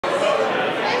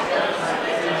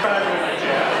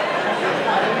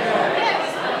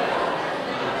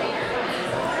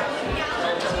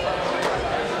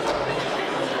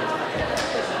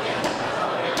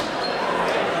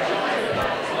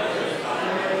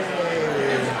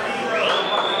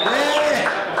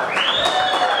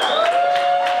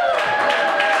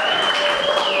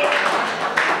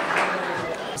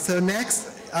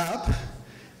next up,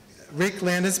 Rick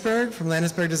Landesberg from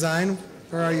Landesberg Design.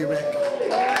 Where are you, Rick?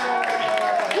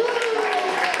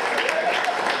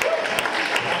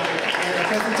 And a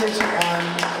presentation on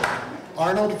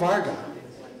Arnold Varga.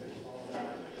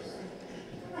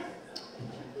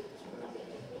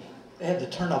 I had to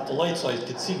turn off the light so I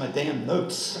could see my damn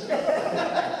notes.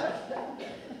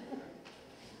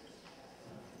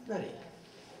 Ready.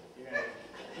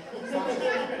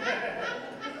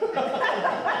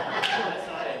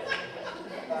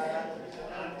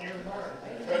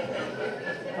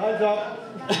 Time's up.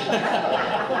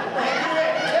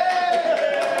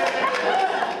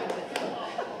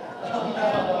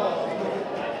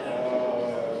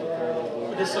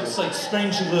 This looks like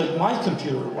strangely like my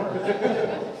computer work.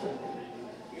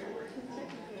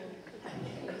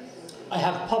 I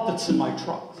have puppets in my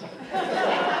truck.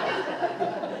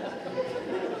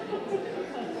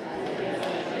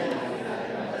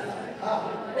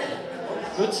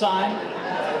 Good sign.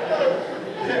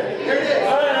 Here it is.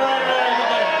 All right.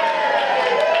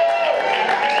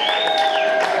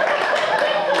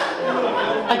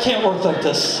 I can't work like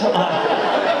this.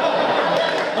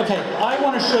 Okay, I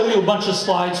want to show you a bunch of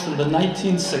slides from the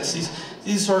 1960s.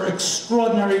 These are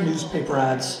extraordinary newspaper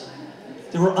ads.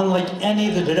 They were unlike any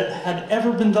that had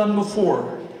ever been done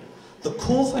before. The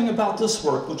cool thing about this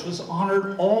work, which was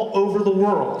honored all over the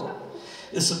world,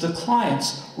 is that the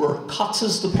clients were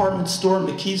Cox's department store in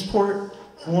McKeesport,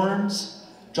 Horns,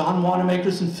 John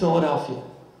Wanamaker's in Philadelphia.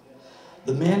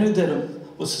 The man who did them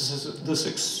was this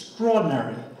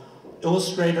extraordinary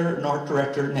illustrator and art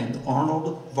director named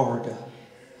Arnold Varga.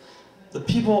 The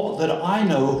people that I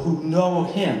know who know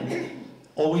him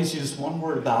always use one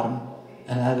word about him,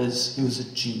 and that is, he was a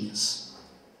genius.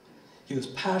 He was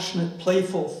passionate,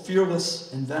 playful,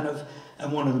 fearless, inventive,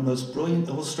 and one of the most brilliant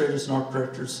illustrators and art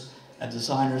directors and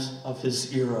designers of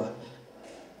his era.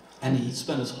 And he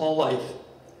spent his whole life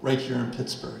right here in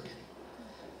Pittsburgh.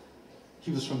 He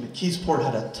was from McKeesport,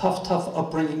 had a tough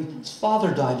upbringing. His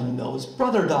father died in a mill, his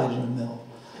brother died in a mill.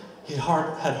 He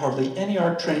had hardly any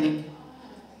art training,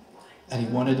 and he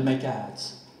wanted to make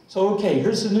ads. So okay,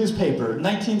 here's the newspaper,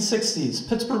 1960s,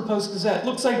 Pittsburgh Post-Gazette.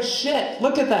 Looks like shit,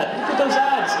 look at that, look at those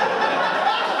ads.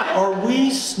 Are we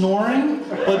snoring?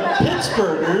 But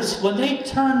Pittsburghers, when they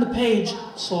turned the page,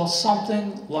 saw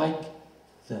something like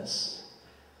this.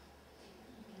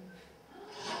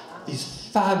 These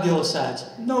fabulous ads.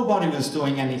 Nobody was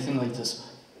doing anything like this.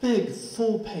 Big,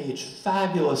 full-page,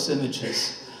 fabulous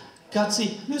images.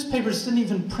 Gutsy. Newspapers didn't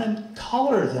even print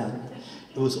color then.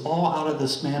 It was all out of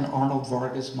this man Arnold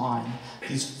Varga's mind.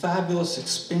 These fabulous,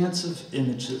 expansive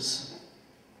images.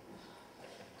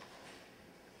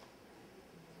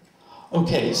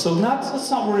 Okay, so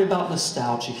let's not worry about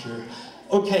nostalgia here.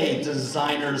 Okay,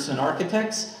 designers and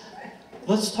architects,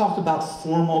 let's talk about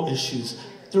formal issues.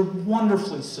 They're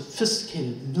wonderfully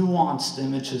sophisticated, nuanced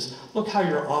images. Look how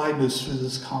your eye moves through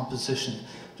this composition.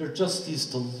 They're just these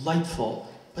delightful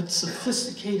but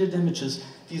sophisticated images.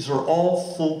 These are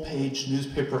all full-page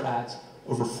newspaper ads,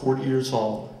 over 40 years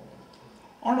old.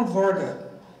 Arnold Varga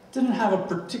didn't have a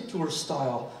particular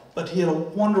style, but he had a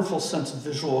wonderful sense of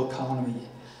visual economy.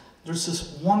 There's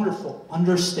this wonderful,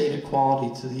 understated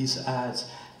quality to these ads,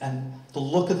 and the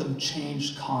look of them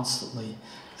changed constantly.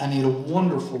 And he had a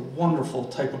wonderful, wonderful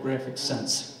typographic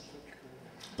sense.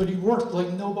 But he worked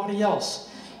like nobody else.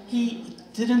 He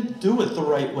didn't do it the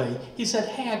right way. He said,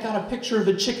 hey, I got a picture of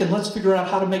a chicken, let's figure out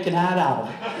how to make an ad out of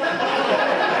it.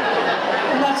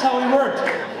 And that's how he worked.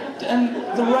 And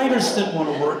the writers didn't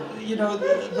want to work. You know,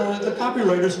 the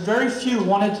copywriters, very few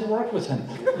wanted to work with him.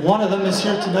 One of them is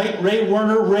here tonight. Ray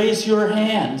Werner, raise your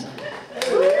hand.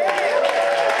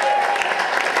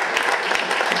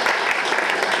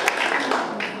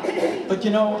 But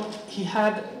you know, he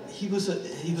was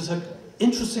an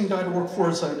interesting guy to work for,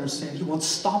 as I understand. He once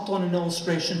stomped on an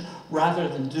illustration rather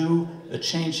than do a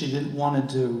change he didn't want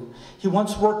to do. He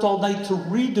once worked all night to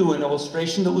redo an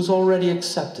illustration that was already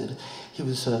accepted. He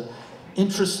was an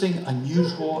interesting,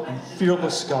 unusual, and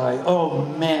fearless guy. Oh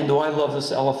man, do I love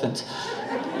this elephant.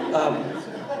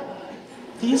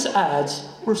 These ads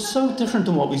were so different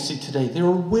than what we see today. They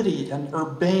were witty and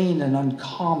urbane and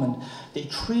uncommon. They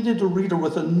treated the reader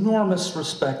with enormous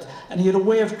respect, and he had a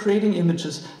way of creating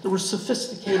images that were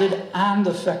sophisticated and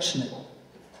affectionate.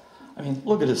 I mean,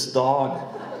 look at this dog.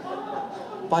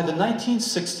 By the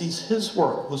 1960s, his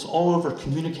work was all over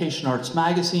Communication Arts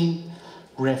Magazine,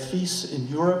 Graphice in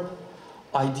Europe,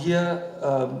 ID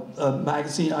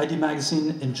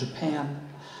magazine in Japan.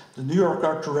 The New York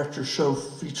Art Directors Show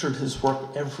featured his work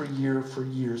every year for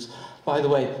years. By the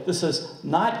way, this says,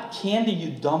 not candy,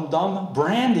 you dum-dum,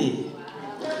 brandy.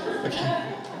 Okay.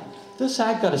 This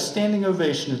ad got a standing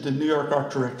ovation at the New York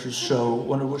Art Directors Show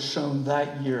when it was shown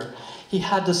that year. He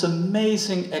had this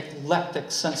amazing eclectic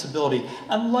sensibility,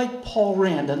 and like Paul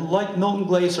Rand and like Milton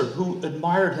Glaser, who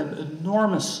admired him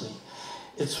enormously,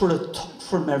 it sort of took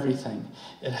from everything.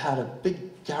 It had a big,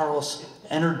 garrulous,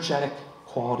 energetic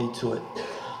quality to it.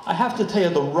 I have to tell you,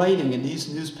 the writing in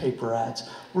these newspaper ads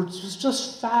was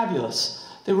just fabulous.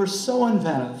 They were so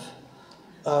inventive.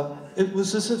 It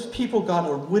was as if people got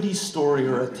a witty story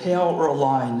or a tale or a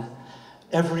line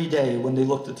every day when they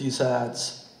looked at these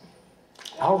ads.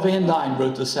 Al Van Dyne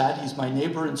wrote this ad. He's my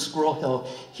neighbor in Squirrel Hill.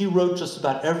 He wrote just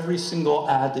about every single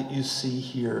ad that you see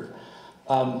here.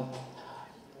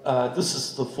 This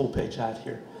is the full-page ad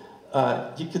here.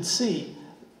 You could see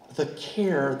the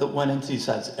care that went into these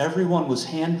ads. Everyone was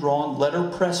hand-drawn,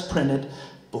 letterpress printed,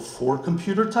 before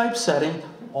computer typesetting.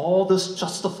 All this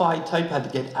justified type had to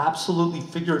get absolutely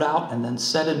figured out and then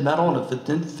set in metal, and if it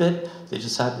didn't fit, they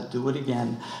just had to do it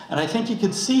again. And I think you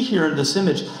can see here in this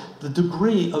image the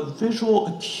degree of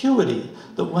visual acuity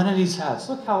that went in these ads.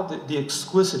 Look how the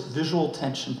exquisite visual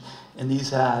attention in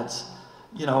these ads,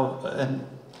 you know, and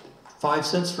 5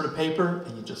 cents for the paper,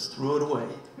 and you just threw it away.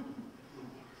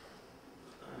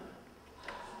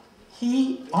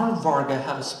 Arnold Varga,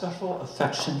 had a special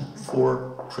affection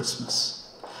for Christmas.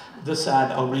 This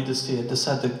ad, I'll read this to you, this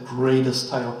had the greatest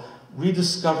title,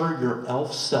 Rediscover Your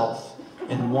Elf Self.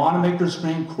 In Wanamaker's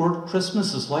Grand Court,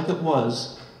 Christmas is like it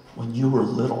was when you were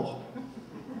little.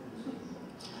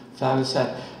 Fabulous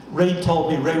ad. Ray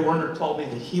Werner told me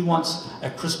that he once,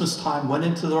 at Christmas time, went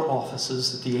into their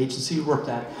offices at the agency he worked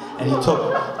at, and he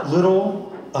took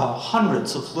little,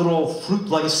 hundreds of little fruit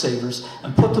lifesavers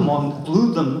and put them on,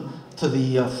 glued them to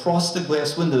the frosted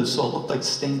glass windows so it looked like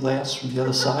stained glass from the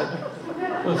other side.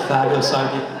 What a fabulous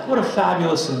idea. What a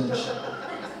fabulous image.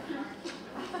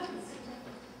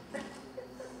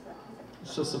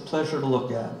 It's just a pleasure to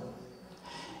look at.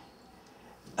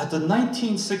 At the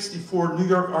 1964 New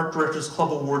York Art Directors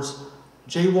Club Awards,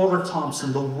 J. Walter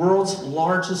Thompson, the world's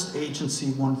largest agency,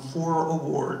 won 4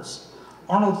 awards.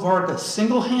 Arnold Varga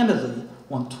single-handedly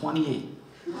won 28.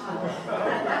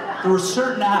 There were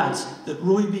certain ads that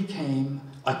really became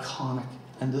iconic,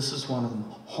 and this is one of them.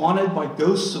 Haunted by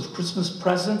ghosts of Christmas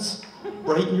presents,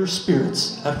 brighten your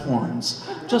spirits at Horns.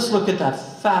 Just look at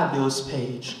that fabulous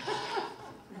page.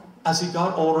 As he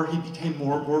got older, he became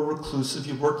more and more reclusive.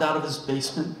 He worked out of his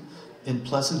basement in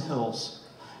Pleasant Hills.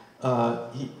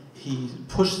 He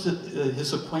pushed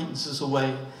his acquaintances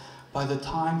away. By the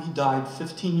time he died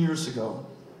 15 years ago,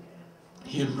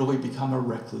 he had really become a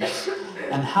recluse.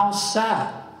 And how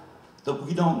sad that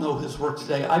we don't know his work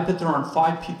today. I bet there aren't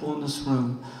 5 people in this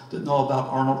room that know about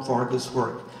Arnold Varga's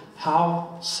work.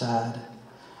 How sad.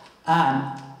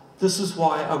 And this is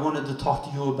why I wanted to talk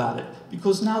to you about it,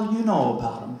 because now you know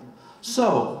about him.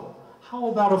 So, how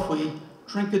about if we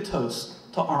drink a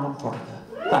toast to Arnold Varga?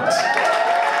 Thanks.